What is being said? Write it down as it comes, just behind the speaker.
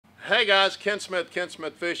Hey guys, Ken Smith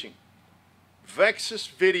Fishing. Vexus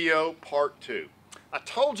video part 2. I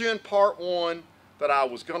told you in part 1 that I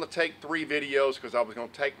was going to take 3 videos because I was going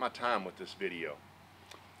to take my time with this video.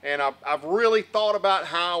 And I've really thought about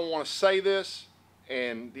how I want to say this,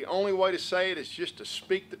 and the only way to say it is just to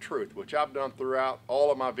speak the truth, which I've done throughout all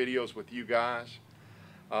of my videos with you guys.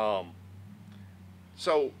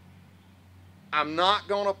 So I'm not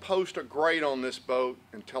going to post a grade on this boat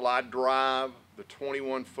until I drive the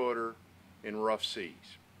 21 footer in rough seas.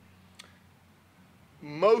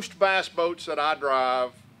 Most bass boats that I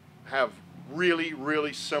drive have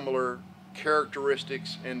really similar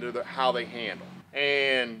characteristics into how they handle.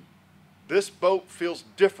 And this boat feels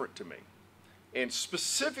different to me. And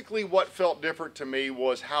specifically what felt different to me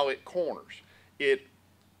was how it corners.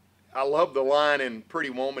 I love the line in Pretty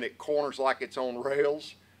Woman, it corners like it's on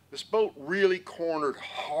rails. This boat really cornered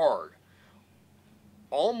hard.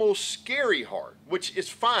 Almost scary hard, which is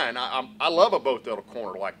fine. I love a boat that'll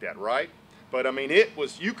corner like that, right? But I mean,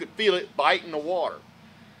 you could feel it biting the water.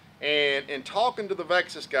 And in talking to the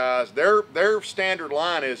Vexus guys, their standard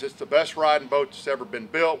line is it's the best riding boat that's ever been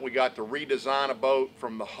built. We got to redesign a boat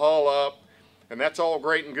from the hull up, and that's all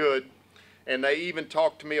great and good. And they even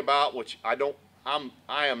talked to me about, which I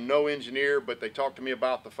am no engineer, but they talked to me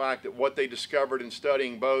about the fact that what they discovered in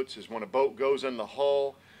studying boats is when a boat goes in the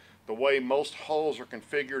hull, the way most hulls are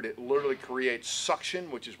configured, it literally creates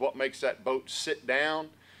suction, which is what makes that boat sit down.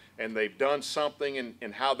 And they've done something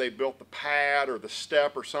in how they built the pad or the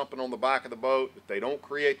step or something on the back of the boat that they don't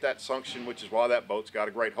create that suction, which is why that boat's got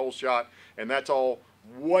a great hole shot. And that's all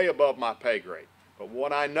way above my pay grade. But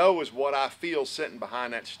what I know is what I feel sitting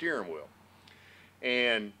behind that steering wheel.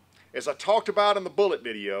 And as I talked about in the bullet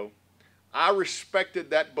video, I respected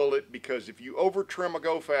that bullet because if you over trim a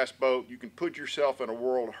go fast boat, you can put yourself in a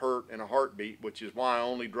world of hurt in a heartbeat, which is why I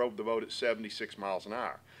only drove the boat at 76 miles an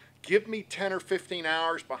hour. Give me 10 or 15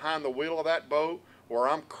 hours behind the wheel of that boat where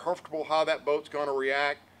I'm comfortable how that boat's going to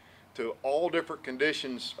react to all different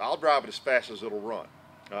conditions. I'll drive it as fast as it'll run.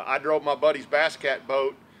 I drove my buddy's Bass Cat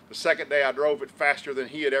boat. The second day I drove it faster than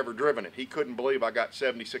he had ever driven it. He couldn't believe I got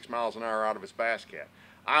 76 miles an hour out of his Bass Cat.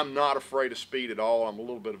 I'm not afraid of speed at all. I'm a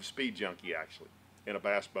little bit of a speed junkie actually in a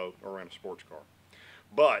bass boat or in a sports car.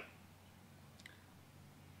 But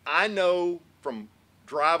I know from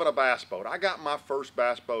driving a bass boat, I got my first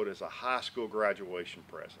bass boat as a high school graduation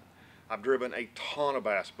present. I've driven a ton of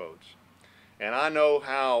bass boats, and I know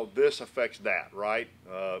how this affects that, right?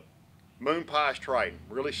 Moon Pie's Triton,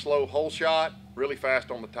 really slow hole shot, really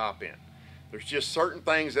fast on the top end. There's just certain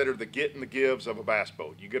things that are the get and the gives of a bass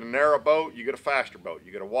boat. You get a narrow boat, you get a faster boat.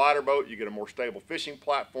 You get a wider boat, you get a more stable fishing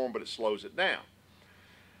platform, but it slows it down.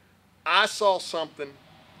 I saw something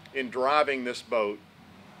in driving this boat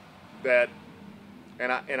that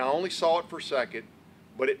and I only saw it for a second,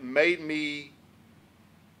 but it made me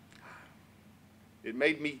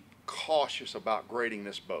cautious about grading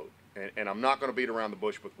this boat. And I'm not going to beat around the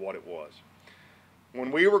bush with what it was.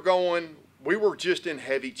 When we were going, we were just in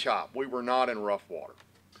heavy chop. We were not in rough water.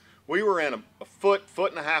 We were in a foot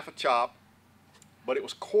and a half of chop, but it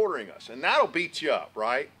was quartering us. And that'll beat you up,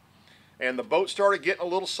 right? And the boat started getting a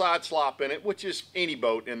little side slop in it, which is any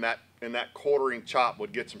boat in that quartering chop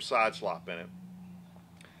would get some side slop in it.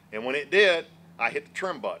 And when it did, I hit the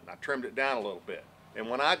trim button. I trimmed it down a little bit. And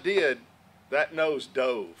when I did, that nose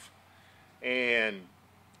dove. And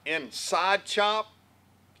in side chop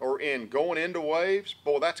or in going into waves,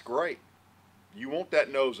 boy, that's great. You want that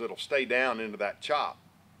nose that'll stay down into that chop.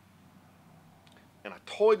 And I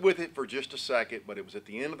toyed with it for just a second, but it was at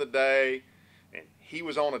the end of the day, and he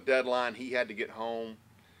was on a deadline. He had to get home.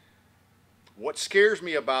 What scares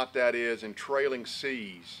me about that is in trailing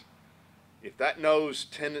seas, if that nose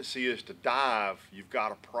tendency is to dive, you've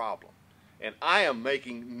got a problem. And I am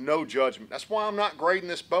making no judgment. That's why I'm not grading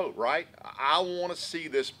this boat, right? I want to see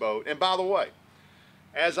this boat. And by the way,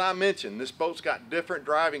 as I mentioned, this boat's got different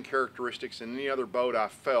driving characteristics than any other boat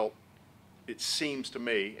I've felt, it seems to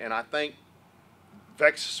me. And I think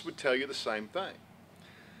Vexus would tell you the same thing.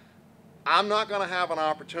 I'm not going to have an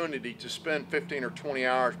opportunity to spend 15 or 20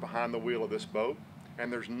 hours behind the wheel of this boat.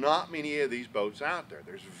 And there's not many of these boats out there.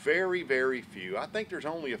 There's very few. I think there's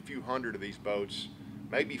only a few hundred of these boats,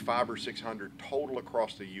 maybe 500 or 600 total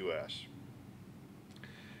across the U.S.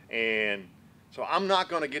 And so I'm not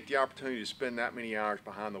going to get the opportunity to spend that many hours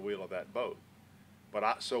behind the wheel of that boat.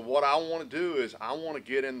 But so what I want to do is I want to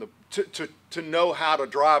get in to know how to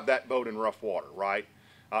drive that boat in rough water, right?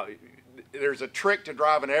 There's a trick to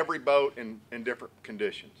driving every boat in different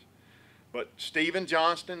conditions. But Stephen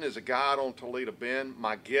Johnston is a guide on Toledo Bend.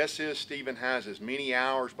 My guess is Stephen has as many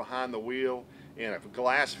hours behind the wheel in a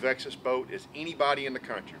glass Vexus boat as anybody in the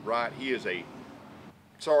country, right? He is a,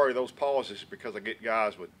 sorry, those pauses because I get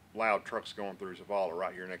guys with loud trucks going through Zavala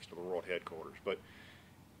right here next to the world headquarters. But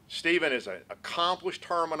Stephen is an accomplished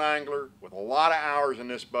tournament angler with a lot of hours in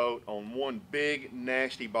this boat on one big,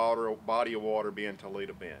 nasty body of water being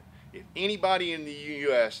Toledo Bend. If anybody in the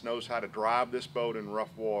U.S. knows how to drive this boat in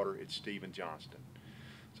rough water, it's Stephen Johnston.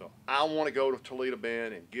 So I want to go to Toledo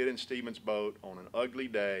Bend and get in Stephen's boat on an ugly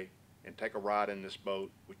day and take a ride in this boat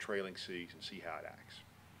with trailing seas and see how it acts.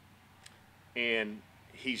 And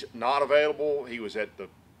he's not available. He was at the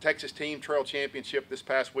Texas Team Trail Championship this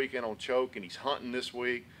past weekend on choke, and he's hunting this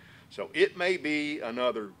week. So it may be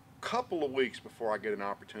another couple of weeks before I get an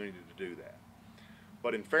opportunity to do that.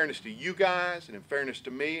 But in fairness to you guys, and in fairness to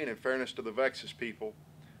me, and in fairness to the Vexus people,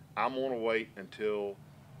 I'm going to wait until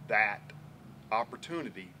that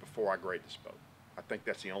opportunity before I grade this boat. I think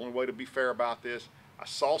that's the only way to be fair about this. I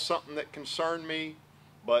saw something that concerned me,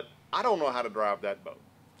 but I don't know how to drive that boat.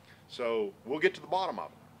 So we'll get to the bottom of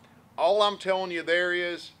it. All I'm telling you there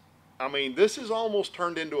is, I mean, this is almost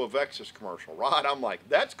turned into a Vexus commercial, right? I'm like,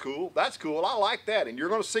 that's cool, I like that. And you're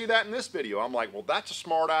going to see that in this video. I'm like, well, that's a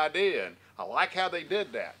smart idea, and I like how they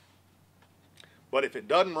did that. But if it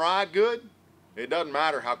doesn't ride good, it doesn't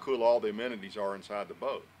matter how cool all the amenities are inside the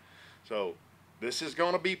boat. So this is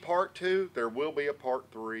going to be part 2. There will be a part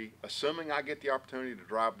 3, assuming I get the opportunity to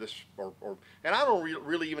drive this, and I don't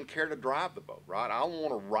really even care to drive the boat, right? I want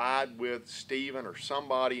to ride with Stephen or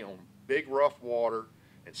somebody on big rough water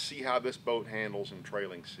and see how this boat handles in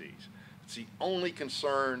trailing seas. It's the only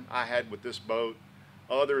concern I had with this boat,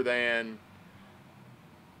 other than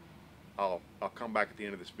I'll come back at the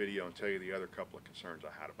end of this video and tell you the other couple of concerns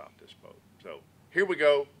I had about this boat. So here we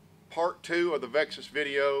go, part 2 of the Vexus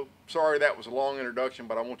video. Sorry that was a long introduction,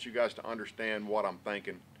 but I want you guys to understand what I'm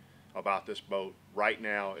thinking about this boat right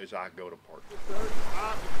now as I go to part 2. The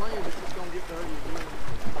plane is just going to get dirty again.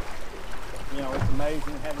 You know, it's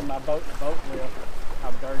amazing having my boat in the boat lift,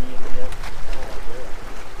 how dirty it gets. Oh,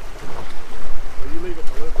 yeah. So you leave it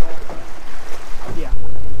to lift all the time? Yeah.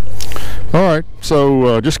 All right,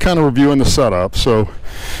 so just kind of reviewing the setup. So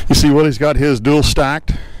you see Willie's got his dual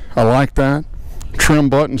stacked. I like that. Trim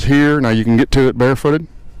buttons here. Now you can get to it barefooted,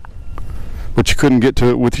 but you couldn't get to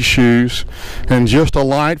it with your shoes. And just a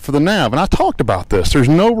light for the nav. And I talked about this. There's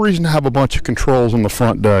no reason to have a bunch of controls on the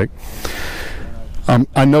front deck.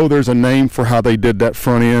 I know there's a name for how they did that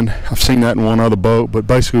front end. I've seen that in one other boat, but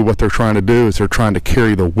basically what they're trying to do is they're trying to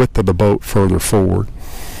carry the width of the boat further forward.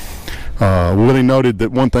 Willie noted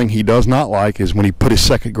that one thing he does not like is when he put his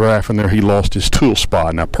second graph in there, he lost his tool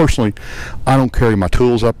spot. Now personally, I don't carry my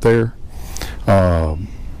tools up there.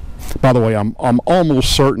 By the way, I'm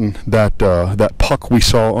almost certain that that puck we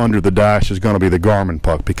saw under the dash is going to be the Garmin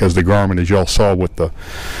puck, because the Garmin, as y'all saw with the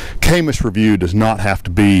Camus review, does not have to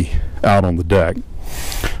be out on the deck.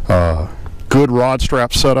 Good rod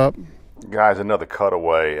strap setup. Guys, another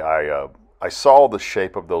cutaway. I saw the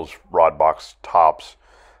shape of those rod box tops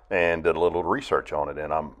and did a little research on it,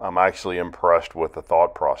 and I'm actually impressed with the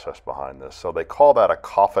thought process behind this. So they call that a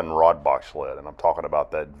coffin rod box lid, and I'm talking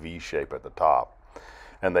about that V shape at the top.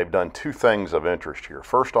 And they've done two things of interest here.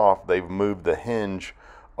 First off, they've moved the hinge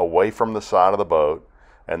away from the side of the boat,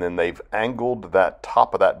 and then they've angled that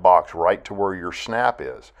top of that box right to where your snap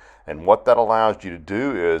is. And what that allows you to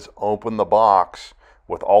do is open the box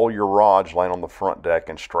with all your rods laying on the front deck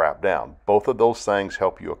and strapped down. Both of those things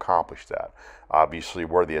help you accomplish that. Obviously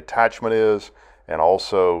where the attachment is, and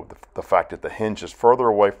also the fact that the hinge is further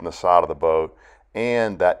away from the side of the boat,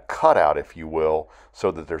 and that cutout, if you will,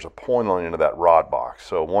 so that there's a point on the end of that rod box.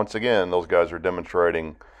 So once again, those guys are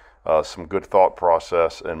demonstrating some good thought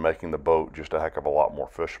process and making the boat just a heck of a lot more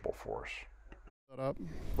fishable for us.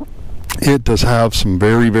 It does have some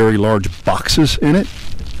very, very large boxes in it.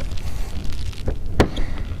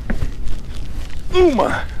 Ooh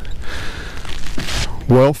my!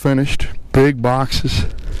 Well finished, big boxes.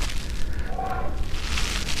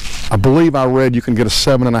 I believe I read you can get a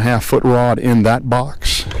 7.5 foot rod in that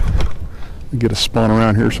box. Get a spun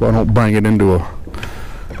around here so I don't bang it into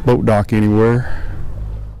a boat dock anywhere.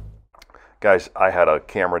 Guys, I had a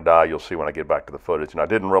camera die, you'll see when I get back to the footage, and I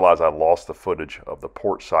didn't realize I lost the footage of the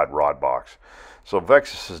port side rod box. So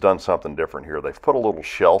Vexus has done something different here. They've put a little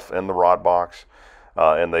shelf in the rod box,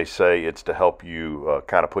 and they say it's to help you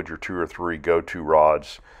kind of put your 2 or 3 go-to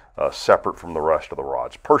rods separate from the rest of the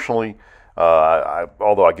rods. Personally,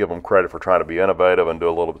 although I give them credit for trying to be innovative and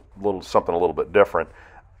do something a little bit different,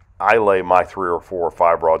 I lay my 3 or 4 or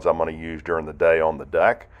 5 rods I'm going to use during the day on the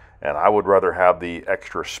deck, and I would rather have the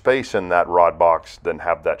extra space in that rod box than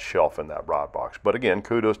have that shelf in that rod box. But again,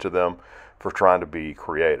 kudos to them for trying to be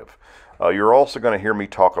creative. You're also going to hear me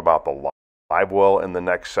talk about the live well in the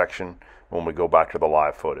next section when we go back to the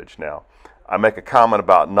live footage. Now, I make a comment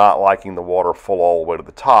about not liking the water full all the way to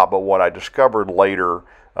the top, but what I discovered later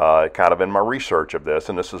kind of in my research of this,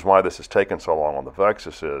 and this is why this has taken so long on the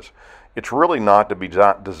Vexus, is it's really not to be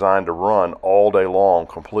designed to run all day long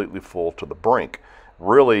completely full to the brink.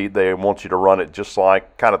 Really, they want you to run it just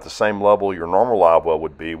like kind of the same level your normal live well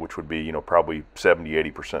would be, which would be, you know, probably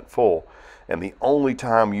 70–80% full. And the only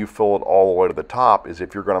time you fill it all the way to the top is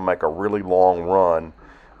if you're going to make a really long run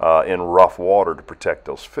in rough water to protect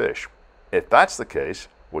those fish. If that's the case,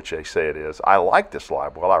 which they say it is, I like this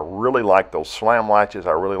live well. I really like those slam latches.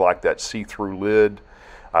 I really like that see-through lid.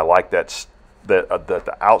 I like that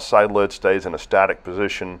the outside lid stays in a static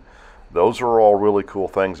position. Those are all really cool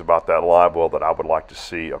things about that live well that I would like to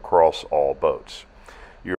see across all boats.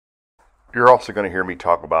 You're also going to hear me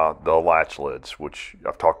talk about the latch lids, which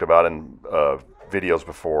I've talked about in videos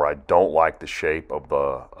before. I don't like the shape of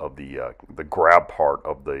the grab part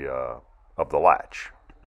of the latch.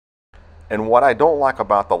 And what I don't like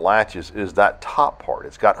about the latches is that top part.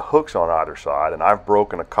 It's got hooks on either side, and I've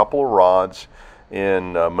broken a couple of rods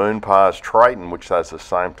in Moon Pie's Triton, which has the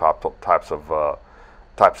same types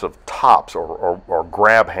of tops or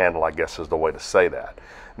grab handle, I guess is the way to say that.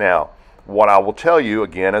 Now, what I will tell you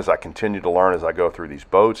again as I continue to learn as I go through these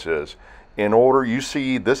boats is, in order, you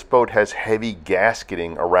see this boat has heavy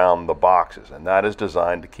gasketing around the boxes, and that is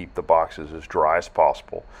designed to keep the boxes as dry as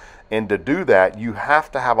possible. And to do that, you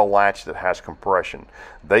have to have a latch that has compression.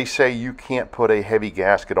 They say you can't put a heavy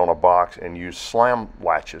gasket on a box and use slam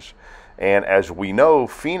latches. And as we know,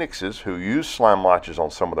 Phoenixes who use slam latches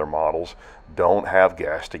on some of their models don't have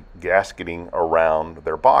gasketing around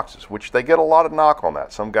their boxes, which they get a lot of knock on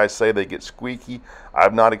that. Some guys say they get squeaky.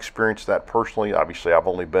 I've not experienced that personally. Obviously, I've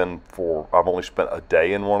only spent a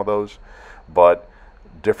day in one of those, but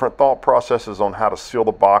different thought processes on how to seal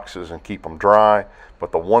the boxes and keep them dry.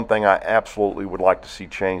 But the one thing I absolutely would like to see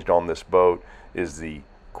changed on this boat is the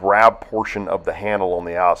grab portion of the handle on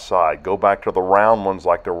the outside. Go back to the round ones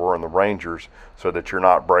like there were in the Rangers, so that you're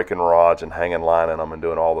not breaking rods and hanging line in them and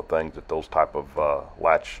doing all the things that those type of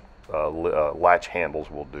latch handles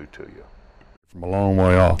will do to you. From a long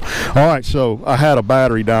way off. All right, so I had a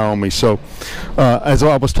battery die on me. So as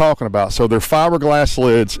I was talking about, so they're fiberglass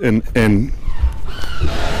lids, and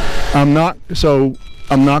I'm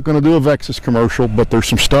not going to do a Vexus commercial, but there's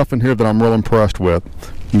some stuff in here that I'm real impressed with.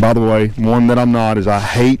 And by the way, one that I'm not is I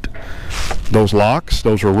hate those locks.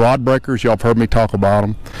 Those are rod breakers. Y'all have heard me talk about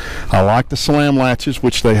them. I like the slam latches,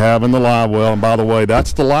 which they have in the live well. And by the way,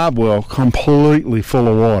 that's the live well completely full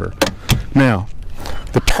of water. Now,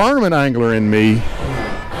 the tournament angler in me,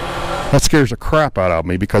 that scares the crap out of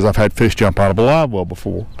me because I've had fish jump out of a live well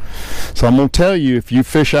before. So I'm going to tell you, if you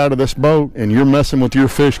fish out of this boat and you're messing with your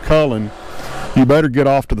fish culling, you better get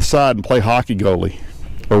off to the side and play hockey goalie,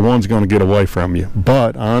 or one's going to get away from you.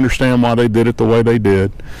 But I understand why they did it the way they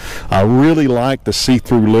did. I really like the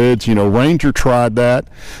see-through lids. You know, Ranger tried that,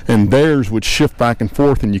 and theirs would shift back and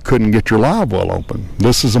forth, and you couldn't get your live well open.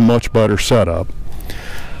 This is a much better setup.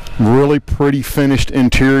 Really pretty finished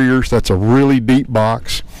interiors. That's a really deep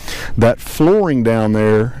box. That flooring down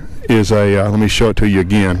there is a, let me show it to you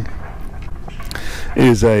again,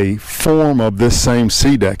 is a form of this same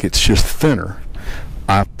sea deck. It's just thinner.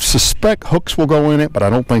 I suspect hooks will go in it, but I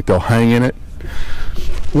don't think they'll hang in it.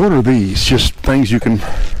 What are these? Just things you can...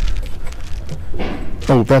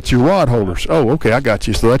 Oh, that's your rod holders. Oh, okay, I got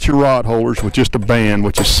you. So that's your rod holders with just a band,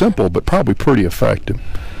 which is simple, but probably pretty effective.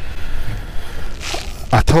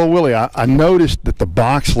 I told Willie, I noticed that the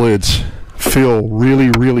box lids feel really,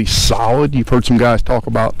 really solid. You've heard some guys talk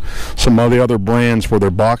about some of the other brands where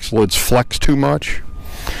their box lids flex too much.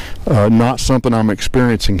 Not something I'm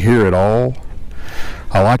experiencing here at all.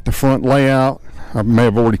 I like the front layout. I may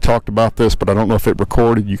have already talked about this, but I don't know if it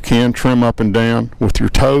recorded. You can trim up and down with your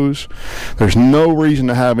toes. There's no reason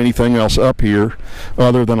to have anything else up here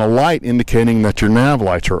other than a light indicating that your nav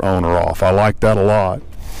lights are on or off. I like that a lot.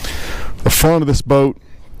 The front of this boat,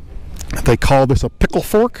 they call this a pickle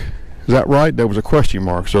fork. Is that right? There was a question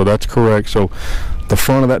mark, so that's correct. So the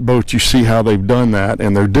front of that boat, you see how they've done that,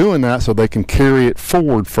 and they're doing that so they can carry it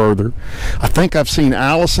forward further. I think I've seen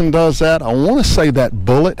Allison does that. I want to say that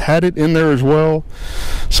Bullet had it in there as well.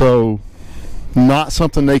 So not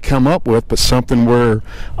something they come up with, but something where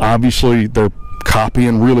obviously they're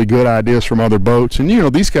copying really good ideas from other boats. And you know,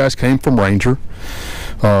 these guys came from Ranger,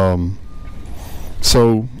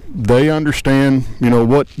 so they understand, you know,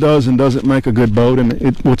 what does and doesn't make a good boat.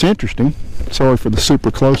 And what's interesting, sorry for the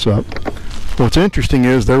super close-up, what's interesting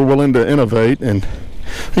is they're willing to innovate. And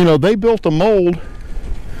you know, they built a mold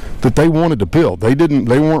that they wanted to build. They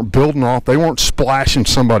weren't building off, they weren't splashing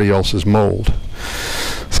somebody else's mold.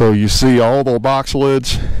 So you see all the box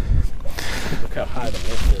lids. Look how high the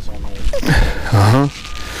lift is on those.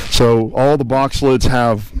 So all the box lids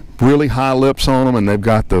have really high lips on them, and they've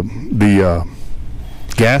got the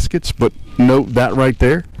gaskets, but note that right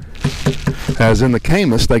there. As in the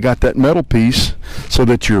Camus, they got that metal piece so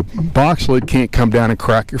that your box lid can't come down and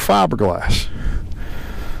crack your fiberglass.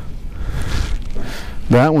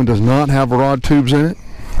 That one does not have rod tubes in it.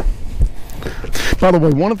 By the way,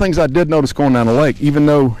 one of the things I did notice going down the lake, even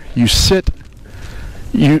though you sit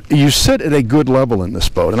at a good level in this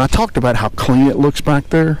boat, and I talked about how clean it looks back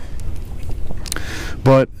there,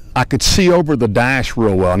 but I could see over the dash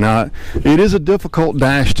real well. Now, it is a difficult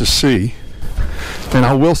dash to see, and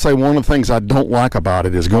I will say one of the things I don't like about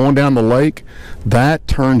it is going down the lake, that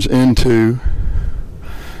turns into,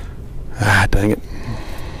 dang it.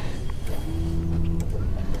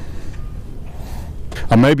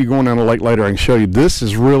 I may be going down the lake later. I can show you. This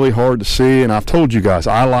is really hard to see, and I've told you guys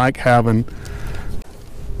I like having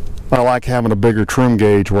a bigger trim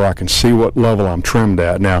gauge where I can see what level I'm trimmed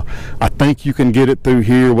at. Now, I think you can get it through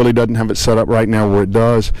here. Willie doesn't have it set up right now where it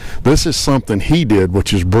does. This is something he did,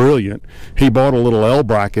 which is brilliant. He bought a little L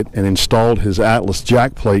bracket and installed his Atlas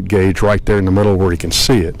jack plate gauge right there in the middle where he can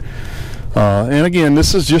see it. And again,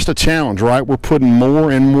 this is just a challenge, right? We're putting more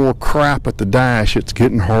and more crap at the dash. It's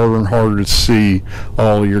getting harder and harder to see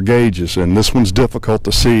all of your gauges, and this one's difficult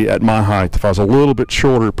to see at my height. If I was a little bit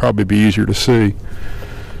shorter, it'd probably be easier to see.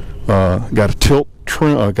 Got a tilt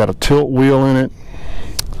wheel in it.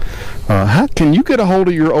 How can you get a hold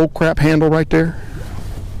of your old crap handle right there?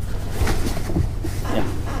 Yeah.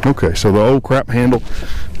 Okay, so the old crap handle,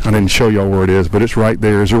 I didn't show y'all where it is, but it's right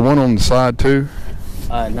there. Is there one on the side too?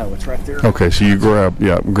 No, it's right there. Okay, so you grab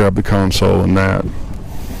the console and that.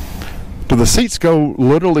 Do the seats go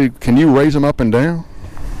literally, can you raise them up and down?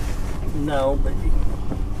 No, but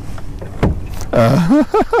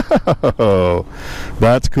Oh,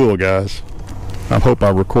 that's cool, guys. I hope I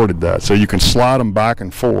recorded that. So you can slide them back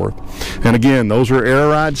and forth. And again, those are air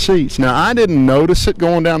ride seats. Now, I didn't notice it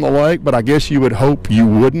going down the lake, but I guess you would hope you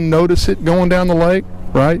wouldn't notice it going down the lake,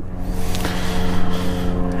 right?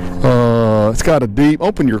 It's got a deep,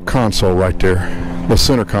 open your console right there, the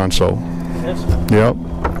center console. this one. Yep.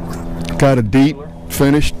 Got a deep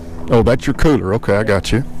finished, oh, that's your cooler. Okay, I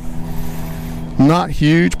got you. Not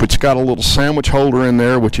huge, but it's got a little sandwich holder in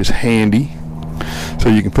there, which is handy. So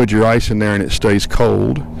you can put your ice in there and it stays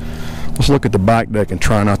cold. Let's look at the back deck and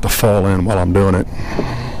try not to fall in while I'm doing it.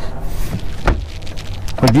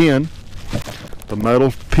 Again, the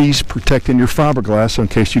metal piece protecting your fiberglass in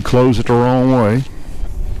case you close it the wrong way.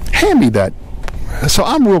 Hand me that. So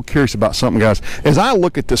I'm real curious about something, guys. As I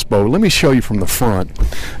look at this boat, let me show you from the front.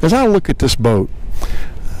 As I look at this boat,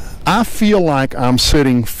 I feel like I'm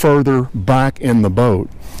sitting further back in the boat.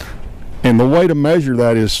 And the way to measure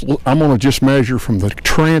that is, I'm going to just measure from the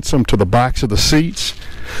transom to the backs of the seats,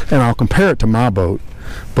 and I'll compare it to my boat.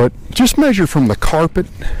 But just measure from the carpet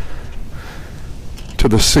to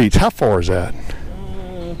the seats. How far is that?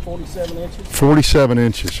 47 inches. 47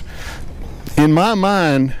 inches. In my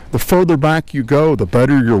mind, the further back you go, the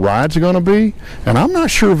better your rides are going to be. And I'm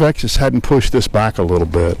not sure Vexus hadn't pushed this back a little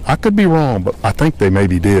bit. I could be wrong, but I think they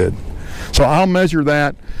maybe did. So I'll measure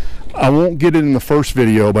that. I won't get it in the first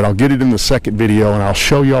video, but I'll get it in the second video, and I'll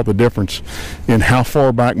show you all the difference in how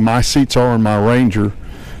far back my seats are in my Ranger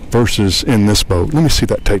versus in this boat. Let me see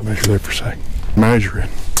that tape measure there for a second. Measure it.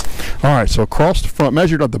 All right, so across the front,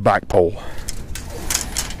 measured at the back pole.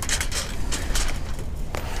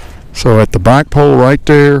 So at the back pole right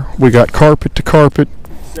there, we got carpet to carpet,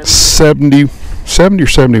 70 or 71?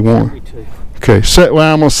 72. Okay,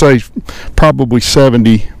 well, I'm going to say probably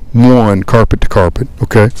 71 carpet to carpet,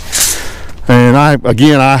 okay? And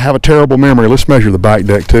I have a terrible memory. Let's measure the back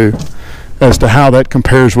deck too, as to how that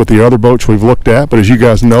compares with the other boats we've looked at. But as you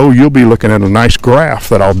guys know, you'll be looking at a nice graph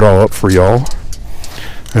that I'll draw up for y'all.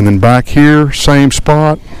 And then back here, same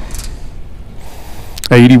spot,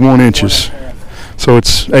 81 inches. So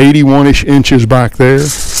it's 81-ish inches back there.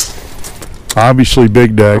 Obviously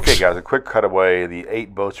big decks. Okay guys, a quick cutaway, the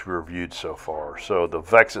 8 boats we reviewed so far. So the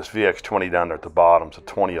Vexus VX20 down there at the bottom, so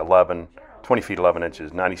 20 feet 11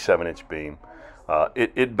 inches, 97-inch beam.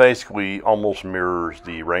 It basically almost mirrors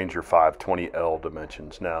the Ranger 520L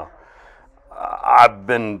dimensions. Now, I've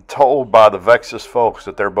been told by the Vexus folks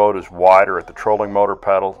that their boat is wider at the trolling motor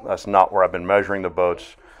pedal. That's not where I've been measuring the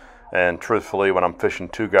boats. And truthfully, when I'm fishing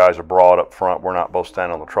 2 guys abroad up front, we're not both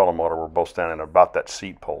standing on the trolling motor. We're both standing about that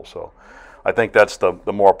seat pole. So I think that's the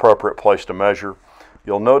more appropriate place to measure.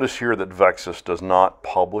 You'll notice here that Vexus does not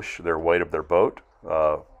publish their weight of their boat.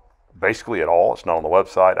 basically at all. It's not on the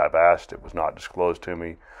website. I've asked. It was not disclosed to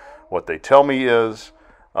me. What they tell me is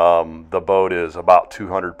the boat is about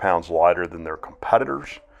 200 pounds lighter than their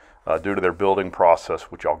competitors due to their building process,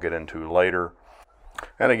 which I'll get into later.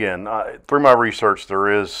 And again, through my research, there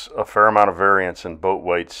is a fair amount of variance in boat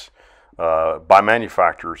weights by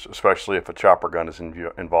manufacturers, especially if a chopper gun is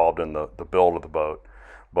involved in the build of the boat.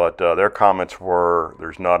 But their comments were,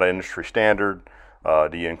 there's not an industry standard.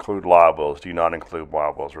 Do you include live wells? Do you not include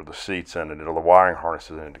live wells? Or the seats in it, or the wiring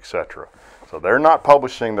harnesses in it, etc. So they're not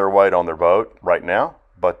publishing their weight on their boat right now.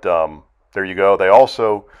 But there you go. They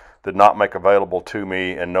also did not make available to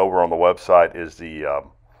me, and nowhere on the website is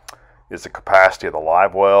the capacity of the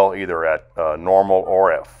live well, either at normal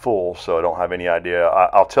or at full. So I don't have any idea.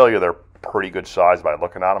 I'll tell you they're pretty good size by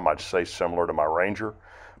looking at them. I'd say similar to my Ranger,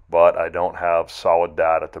 but I don't have solid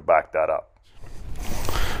data to back that up.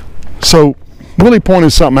 So Willie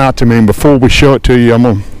pointed something out to me, and before we show it to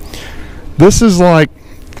you, this is like,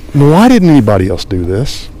 why didn't anybody else do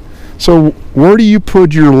this? So where do you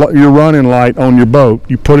put your running light on your boat?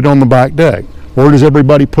 You put it on the back deck. Where does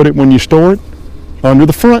everybody put it when you store it? Under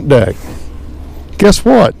the front deck. Guess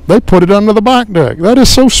what? They put it under the back deck. That is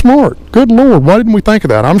so smart. Good Lord, why didn't we think of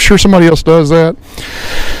that? I'm sure somebody else does that.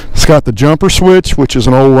 It's got the jumper switch, which is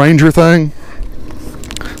an old Ranger thing.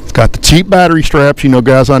 It's got the cheap battery straps. You know,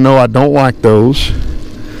 guys, I know I don't like those.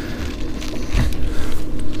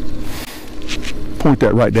 Point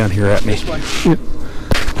that right down here at me. This way. Yeah.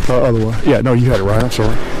 Otherwise, yeah, no, you had it right. I'm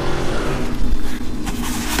sorry.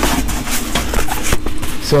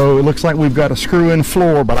 So it looks like we've got a screw-in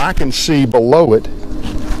floor, but I can see below it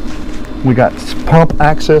we got pump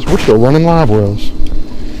access. We're still running live wells.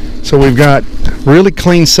 So we've got really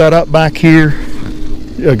clean setup back here.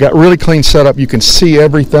 Got really clean setup. You can see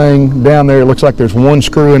everything down there. It looks like there's one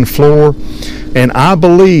screw-in floor. And I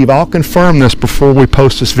believe, I'll confirm this before we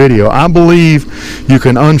post this video, I believe you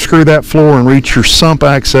can unscrew that floor and reach your sump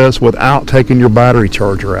access without taking your battery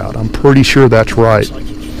charger out. I'm pretty sure that's right.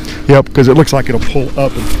 Yep, because it looks like it'll pull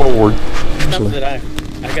up and forward. Something that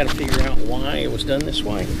I got to figure out why it was done this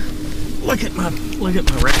way. Look at my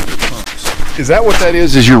Raptor pumps. Is that what that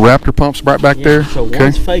is? Is your Raptor pumps right back there? So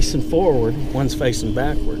one's facing forward, one's facing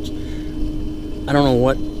backwards. I don't know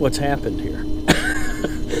what's happened here.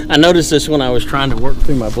 I noticed this when I was trying to work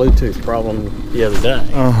through my Bluetooth problem the other day.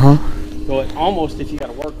 So it almost, if you got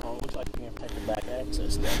to work on it, looks like you have to take the back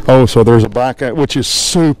access down. Oh, so there's a back, which is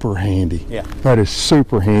super handy. Yeah. That is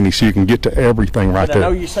super handy, so you can get to everything right But there. I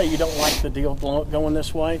know you say you don't like the deal going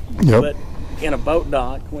this way, Yep. but in a boat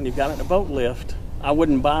dock, when you've got it in a boat lift, I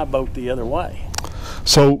wouldn't buy a boat the other way.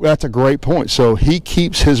 So that's a great point. So he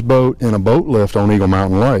keeps his boat in a boat lift on Eagle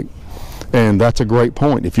Mountain Lake. And that's a great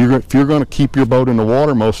point. If you're going to keep your boat in the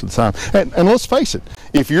water most of the time, and let's face it,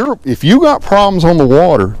 if you got problems on the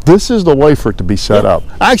water, this is the way for it to be set up.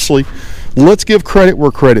 Actually, let's give credit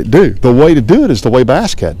where credit due. The way to do it is the way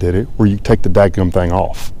Bass Cat did it, where you take the dadgum thing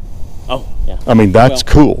off. Oh, yeah. I mean, that's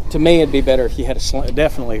cool. To me, it'd be better if you had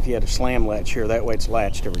definitely if you had a slam latch here. That way, it's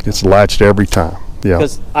latched every time. It's latched every time. Yeah.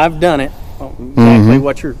 Because I've done it. Exactly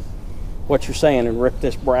what you're saying, and ripped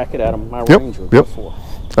this bracket out of my Ranger before.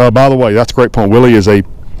 By the way, that's a great point. Willie is a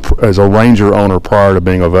Ranger owner prior to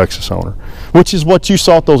being a Vexus owner, which is what you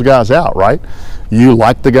sought those guys out, right? You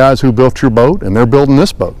like the guys who built your boat, and they're building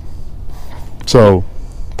this boat. So,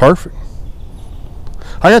 perfect.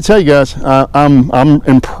 I got to tell you guys, I'm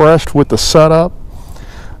impressed with the setup.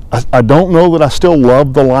 I don't know that I still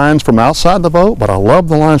love the lines from outside the boat, but I love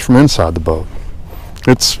the lines from inside the boat.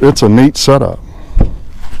 It's a neat setup.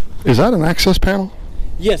 Is that an access panel?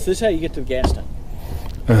 Yes, this is how you get to the gas tank.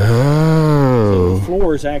 Oh. So the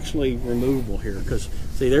floor is actually removable here because,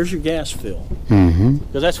 see, there's your gas fill.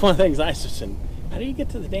 Because that's one of the things I said, how do you get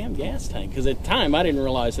to the damn gas tank? Because at the time, I didn't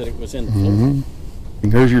realize that it was in the floor.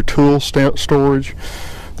 And there's your tool storage.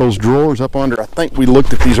 Those drawers up under, I think we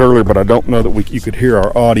looked at these earlier, but I don't know that you could hear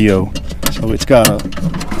our audio. So it's got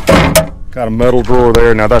a metal drawer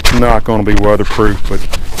there. Now that's not going to be weatherproof, but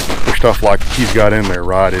for stuff like he's got in there,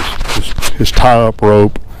 right, his tie-up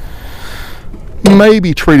rope.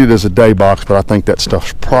 Maybe treated as a day box, but I think that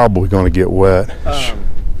stuff's probably going to get wet.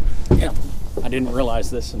 Yeah, I didn't realize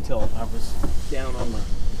this until I was down on my...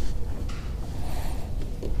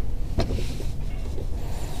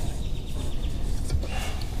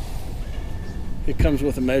 It comes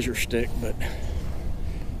with a measure stick, but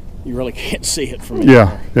you really can't see it from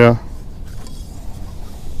here. Yeah.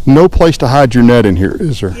 No place to hide your net in here,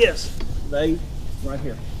 is there? Yes, right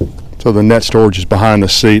here. So the net storage is behind the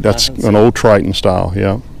seat. That's an old Triton style,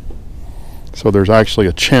 yeah. So there's actually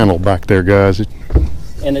a channel back there, guys.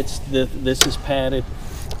 And this is padded.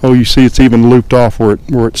 Oh, you see it's even looped off where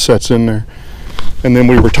it sets in there. And then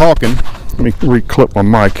we were talking, let me re-clip my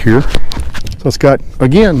mic here. So it's got,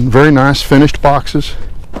 again, very nice finished boxes.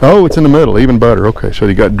 Oh, it's in the middle, even better. Okay, so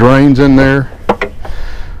you got drains in there.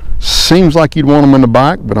 Seems like you'd want them in the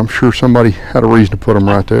back, but I'm sure somebody had a reason to put them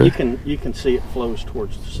right there. You can see it flows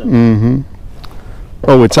towards the center. Mm-hmm.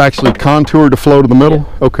 Oh, it's actually contoured to flow to the middle?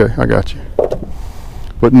 Yeah. Okay, I got you.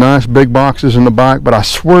 But nice big boxes in the back, but I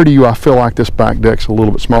swear to you, I feel like this back deck's a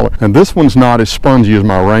little bit smaller. And this one's not as spongy as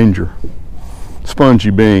my Ranger.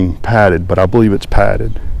 Spongy being padded, but I believe it's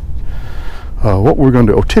padded. What we're going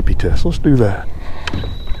to do, oh, tippy test, let's do that.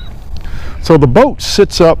 So the boat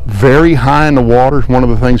sits up very high in the water, one of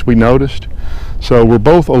the things we noticed. So we're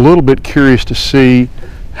both a little bit curious to see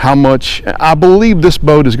how much, I believe this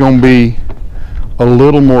boat is going to be a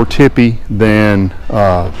little more tippy than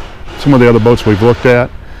some of the other boats we've looked at,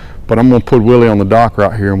 but I'm going to put Willie on the dock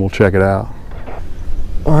right here and we'll check it out.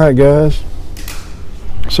 All right, guys.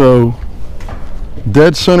 So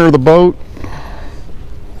dead center of the boat,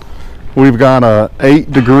 we've got a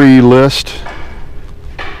 8-degree list.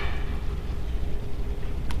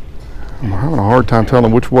 I'm having a hard time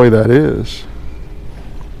telling which way that is.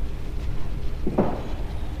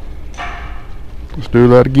 Let's do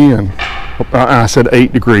that again. I said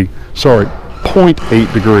 8 degree. Sorry,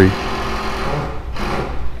 0.8 degree.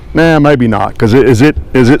 Nah, maybe not, because is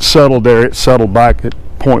it settled there? It settled back at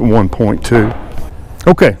 0.1, 0.2.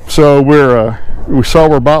 Okay, so we saw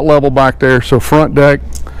we're about level back there. So front deck,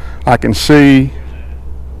 I can see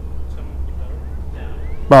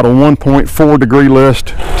about a 1.4 degree list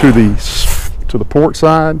to the port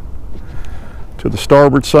side, to the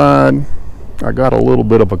starboard side. I got a little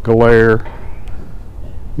bit of a glare.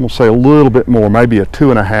 I'm gonna say a little bit more, maybe a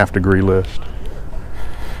 2.5 degree list.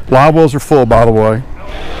 Live wells are full, by the way.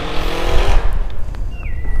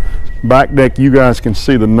 Back deck, you guys can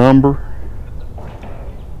see the number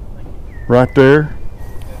right there.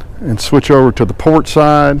 And switch over to the port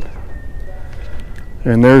side.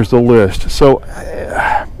 And there's the list. So,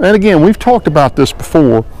 and again, we've talked about this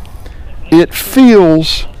before. It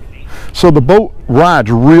feels, so the boat rides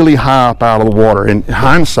really high up out of the water. In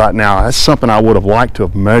hindsight now, that's something I would have liked to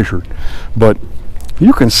have measured. But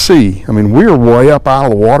you can see, I mean, we're way up out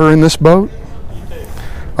of the water in this boat.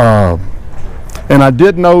 And I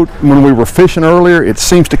did note when we were fishing earlier, it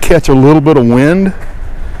seems to catch a little bit of wind.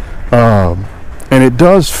 And it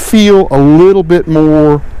does feel a little bit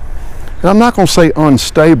more, and I'm not going to say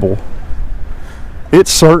unstable. It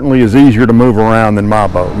certainly is easier to move around than my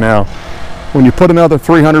boat. Now, when you put another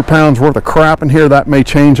 300 pounds worth of crap in here, that may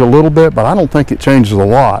change a little bit, but I don't think it changes a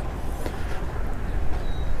lot.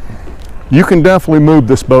 You can definitely move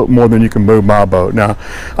this boat more than you can move my boat. Now,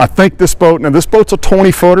 I think this boat's a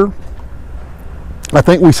 20-footer. I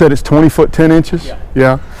think we said it's 20 foot 10 inches.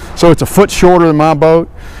 Yeah. So it's a foot shorter than my boat.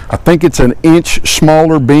 I think it's an inch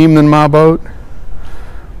smaller beam than my boat.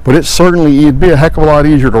 But it'd be a heck of a lot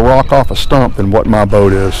easier to rock off a stump than what my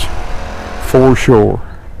boat is, for sure.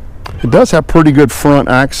 It does have pretty good front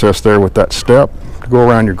access there with that step to go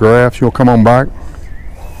around your graphs. You'll come on back.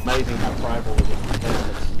 Amazing how tribal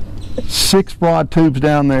it is. 6 rod tubes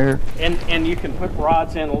down there. And you can put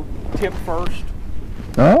rods in tip first.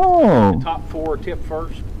 Oh. The top 4 tip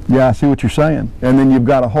first. Yeah, I see what you're saying. And then you've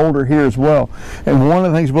got a holder here as well. And one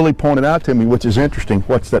of the things Willie pointed out to me, which is interesting,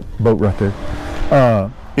 what's that boat right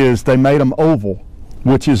there? Is they made them oval,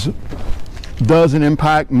 which doesn't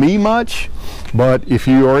impact me much, but if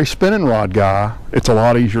you are a spinning rod guy, it's a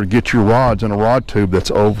lot easier to get your rods in a rod tube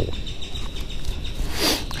that's oval.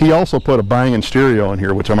 He also put a banging stereo in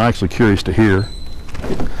here, which I'm actually curious to hear.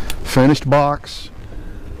 Finished box.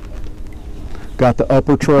 Got the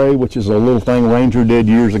upper tray, which is a little thing Ranger did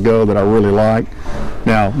years ago that I really like.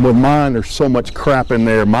 Now, with mine, there's so much crap in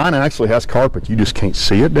there. Mine actually has carpet. You just can't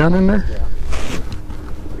see it down in there. Yeah.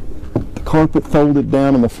 The carpet folded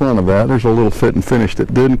down in the front of that. There's a little fit and finish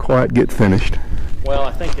that didn't quite get finished. Well,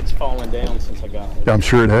 I think it's fallen down since I got it. I'm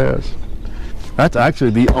sure it has. That's actually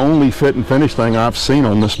the only fit and finish thing I've seen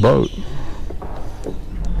on this boat.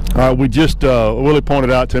 We just, Willie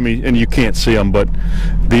pointed out to me, and you can't see them, but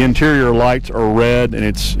the interior lights are red, and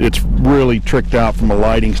it's really tricked out from a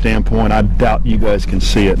lighting standpoint. I doubt you guys can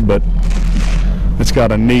see it, but it's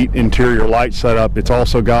got a neat interior light setup. It's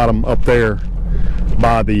also got them up there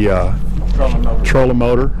by the trolling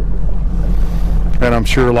motor. And I'm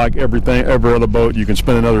sure, like every other boat, you can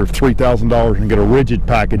spend another $3,000 and get a rigid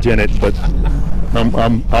package in it, but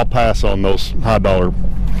I'll pass on those high-dollar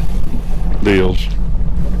deals.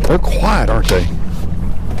 They're quiet, aren't they?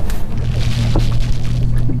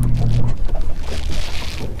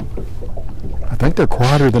 I think they're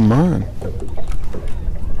quieter than mine.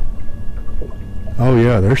 Oh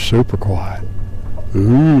yeah, they're super quiet.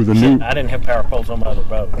 Ooh, the new. I didn't have power poles on my other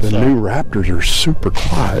boat. The new Raptors are super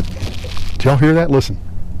quiet. Did y'all hear that? Listen.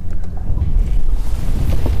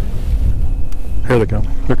 Here they come.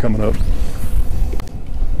 They're coming up.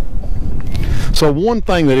 So one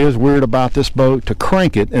thing that is weird about this boat, to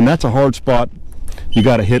crank it, and that's a hard spot, you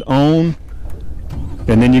got to hit on,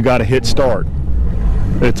 and then you got to hit start.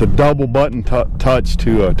 It's a double button touch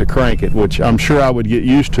to crank it, which I'm sure I would get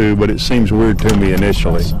used to, but it seems weird to me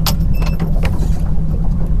initially.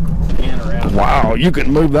 Wow, you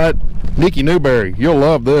can move that. Nikki Newberry, you'll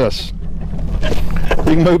love this.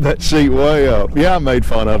 You can move that seat way up. Yeah, I made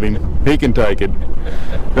fun of him. He can take it.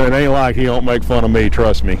 It ain't like he don't make fun of me,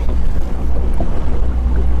 trust me.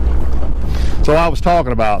 So I was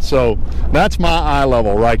talking about, so that's my eye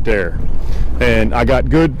level right there. And I got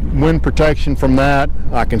good wind protection from that.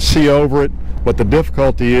 I can see over it, but the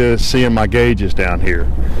difficulty is seeing my gauges down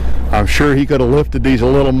here. I'm sure he could have lifted these a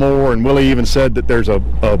little more, and Willie even said that there's an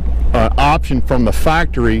option from the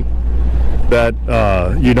factory that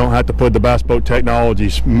you don't have to put the Bass Boat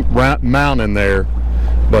Technologies mount in there.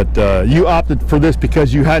 But you opted for this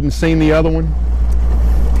because you hadn't seen the other one?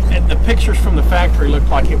 And the pictures from the factory looked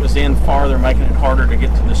like it was in farther, making it harder to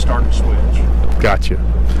get to the starter switch. Gotcha.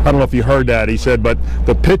 I don't know if you heard that. He said, but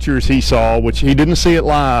the pictures he saw, which he didn't see it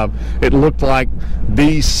live, it looked like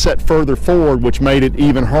these set further forward, which made it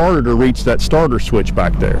even harder to reach that starter switch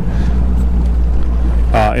back there.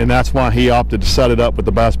 And that's why he opted to set it up with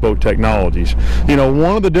the Bass Boat Technologies. You know,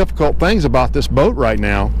 one of the difficult things about this boat right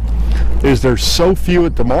now is there's so few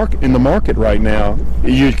at the market, in the market right now.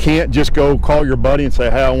 You can't just go call your buddy and say,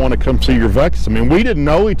 hey, I want to come see your Vexus. I mean, we didn't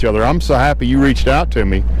know each other. I'm so happy you reached out to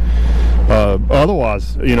me.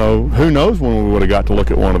 Otherwise, you know, who knows when we would have got to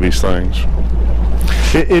look at one of these things.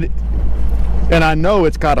 And I know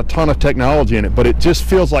it's got a ton of technology in it, but it just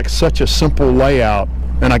feels like such a simple layout.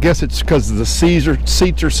 And I guess it's because the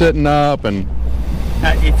seats are sitting up. And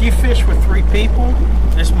if you fish with 3 people,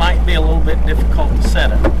 this might be a little bit difficult to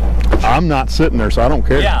set up. I'm not sitting there, so I don't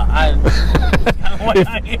care. Yeah,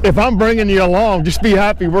 if I'm bringing you along, just be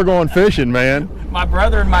happy we're going fishing, man. My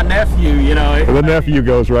brother and my nephew, you know. The nephew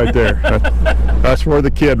goes right there. That's where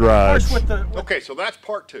the kid rides. Okay, so that's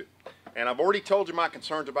part 2. And I've already told you my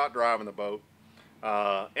concerns about driving the boat.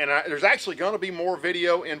 There's actually going to be more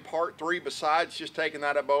video in part 3 besides just taking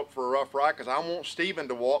that boat for a rough ride, because I want Steven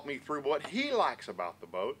to walk me through what he likes about the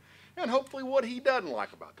boat and hopefully what he doesn't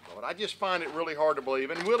like about the boat. I just find it really hard to believe,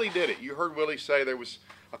 and Willie did it. You heard Willie say there was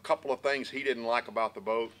a couple of things he didn't like about the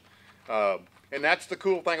boat. And that's the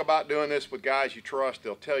cool thing about doing this with guys you trust.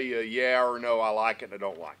 They'll tell you yeah or no, I like it and I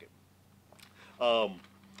don't like it.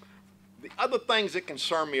 The other things that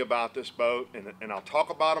concern me about this boat, and I'll talk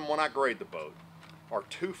about them when I grade the boat, are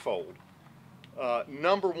twofold.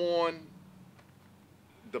 Number one,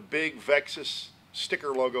 the big Vexus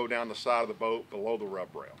sticker logo down the side of the boat below the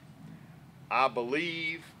rub rail. I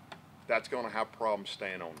believe that's going to have problems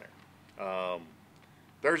staying on there.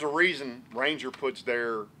 There's a reason Ranger puts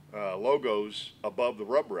their logos above the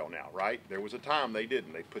rub rail now, right? There was a time they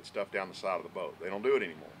didn't. They put stuff down the side of the boat. They don't do it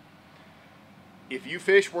anymore. If you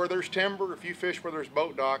fish where there's timber, if you fish where there's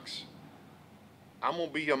boat docks, I'm going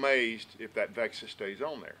to be amazed if that Vexus stays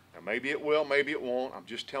on there. Now, maybe it will, maybe it won't. I'm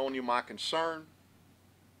just telling you my concern.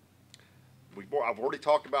 I've already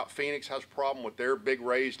talked about Phoenix has a problem with their big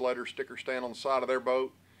raised letter sticker staying on the side of their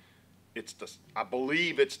boat. I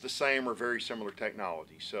believe it's the same or very similar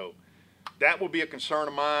technology. So that will be a concern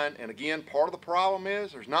of mine. And again, part of the problem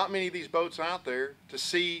is there's not many of these boats out there to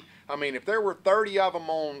see. I mean, if there were 30 of them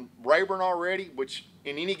on Rayburn already, which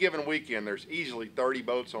in any given weekend there's easily 30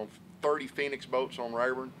 Phoenix boats on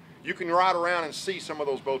Rayburn, you can ride around and see some of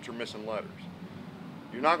those boats are missing letters.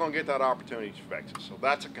 You're not going to get that opportunity to fix it, so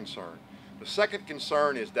that's a concern. The second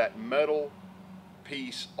concern is that metal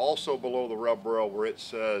piece also below the rub rail where it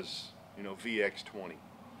says, you know, VX20.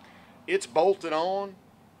 It's bolted on,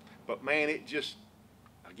 but man, it just,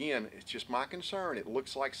 again, it's just my concern. It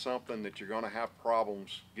looks like something that you're going to have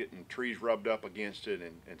problems getting trees rubbed up against it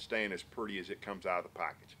and staying as pretty as it comes out of the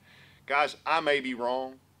package. Guys, I may be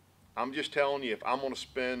wrong. I'm just telling you, if I'm going to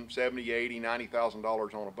spend $70, $80,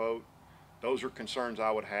 $90,000 on a boat, those are concerns I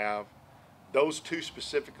would have. Those two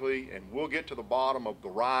specifically, and we'll get to the bottom of the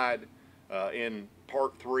ride in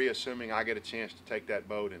part 3, assuming I get a chance to take that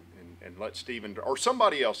boat and let Steven, or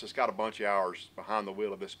somebody else that's got a bunch of hours behind the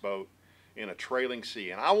wheel of this boat, in a trailing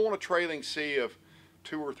sea. And I want a trailing sea of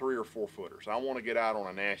 2 or 3 or 4 footers. I want to get out on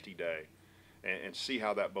a nasty day and see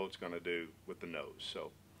how that boat's going to do with the nose.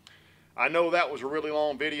 So I know that was a really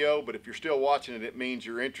long video, but if you're still watching it, it means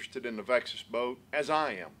you're interested in the Vexus boat, as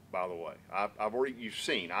I am, by the way. You've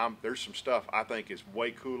seen, there's some stuff I think is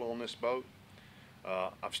way cool on this boat.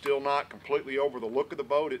 I'm still not completely over the look of the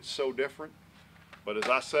boat. It's so different. But as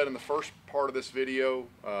I said in the first part of this video,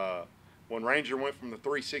 when Ranger went from the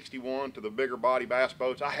 361 to the bigger body bass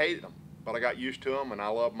boats, I hated them, but I got used to them, and I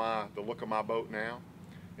love the look of my boat now.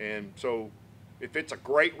 And so, if it's a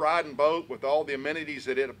great riding boat with all the amenities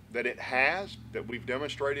that it has, that we've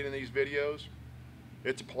demonstrated in these videos,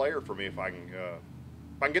 it's a player for me if I can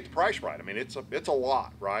get the price right. I mean, it's a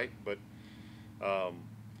lot, right? But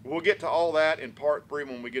we'll get to all that in part 3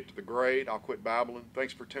 when we get to the grade. I'll quit babbling.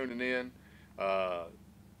 Thanks for tuning in.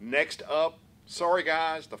 Next up, sorry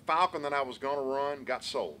guys, the Falcon that I was going to run got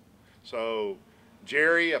sold. So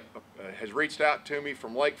Jerry has reached out to me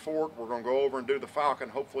from Lake Fork. We're going to go over and do the Falcon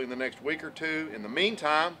hopefully in the next week or 2. In the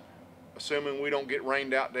meantime, assuming we don't get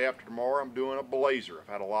rained out day after tomorrow, I'm doing a Blazer. I've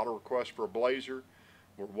had a lot of requests for a Blazer.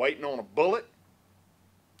 We're waiting on a bullet.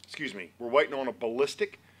 Excuse me, we're waiting on a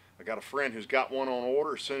Ballistic. I got a friend who's got one on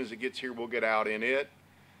order. As soon as it gets here, we'll get out in it.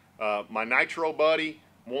 My Nitro buddy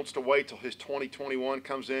wants to wait till his 2021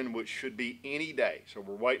 comes in, which should be any day. So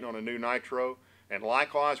we're waiting on a new Nitro. And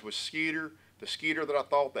likewise with Skeeter, the Skeeter that I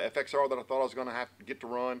thought, the FXR that I thought I was going to have to get to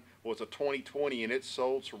run was a 2020 and it's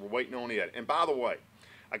sold, so we're waiting on it. And by the way,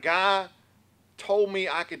 a guy told me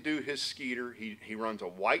I could do his Skeeter. He runs a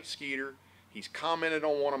white Skeeter. He's commented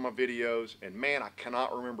on one of my videos, and man, I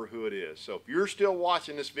cannot remember who it is. So if you're still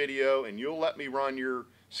watching this video and you'll let me run your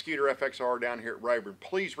Skeeter FXR down here at Rayburn,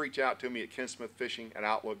 please reach out to me at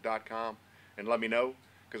kensmithfishing@outlook.com and let me know,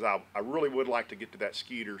 because I really would like to get to that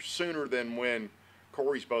Skeeter sooner than when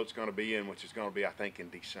Corey's boat's going to be in, which is going to be, I think, in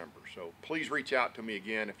December. So please reach out to me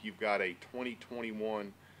again if you've got a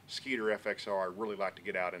 2021 Skeeter FXR. I'd really like to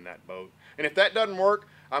get out in that boat. And if that doesn't work,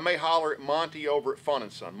 I may holler at Monty over at Fun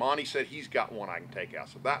and Son. Monty said he's got one I can take out,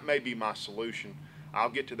 so that may be my solution. I'll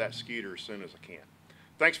get to that Skeeter as soon as I can.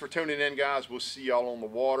 Thanks for tuning in, guys. We'll see y'all on the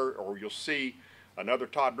water, or you'll see another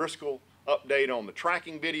Todd Driscoll update on the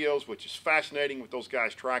tracking videos, which is fascinating with those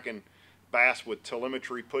guys tracking bass with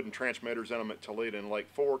telemetry, putting transmitters in them at Toledo and Lake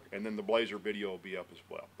Fork, and then the Blazer video will be up as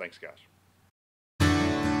well. Thanks, guys.